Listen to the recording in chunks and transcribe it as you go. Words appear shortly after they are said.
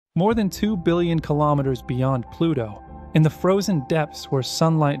More than 2 billion kilometers beyond Pluto, in the frozen depths where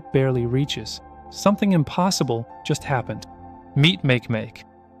sunlight barely reaches, something impossible just happened. Meet Makemake,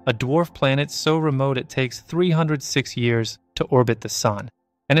 a dwarf planet so remote it takes 306 years to orbit the Sun,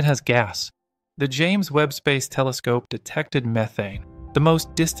 and it has gas. The James Webb Space Telescope detected methane, the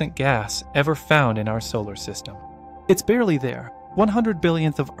most distant gas ever found in our solar system. It's barely there, 100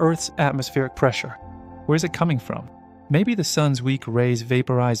 billionth of Earth's atmospheric pressure. Where's it coming from? Maybe the sun's weak rays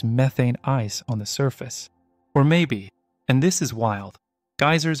vaporize methane ice on the surface. Or maybe, and this is wild,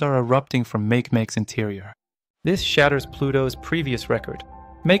 geysers are erupting from Makemake's interior. This shatters Pluto's previous record.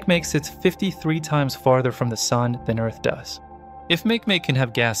 Makemake sits 53 times farther from the sun than Earth does. If Makemake can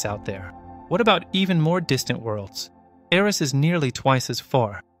have gas out there, what about even more distant worlds? Eris is nearly twice as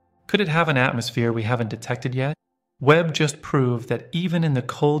far. Could it have an atmosphere we haven't detected yet? Webb just proved that even in the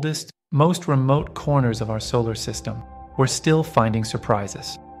coldest, most remote corners of our solar system, we're still finding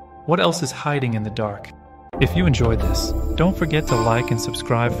surprises. What else is hiding in the dark? If you enjoyed this, don't forget to like and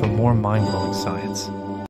subscribe for more mind-blowing science.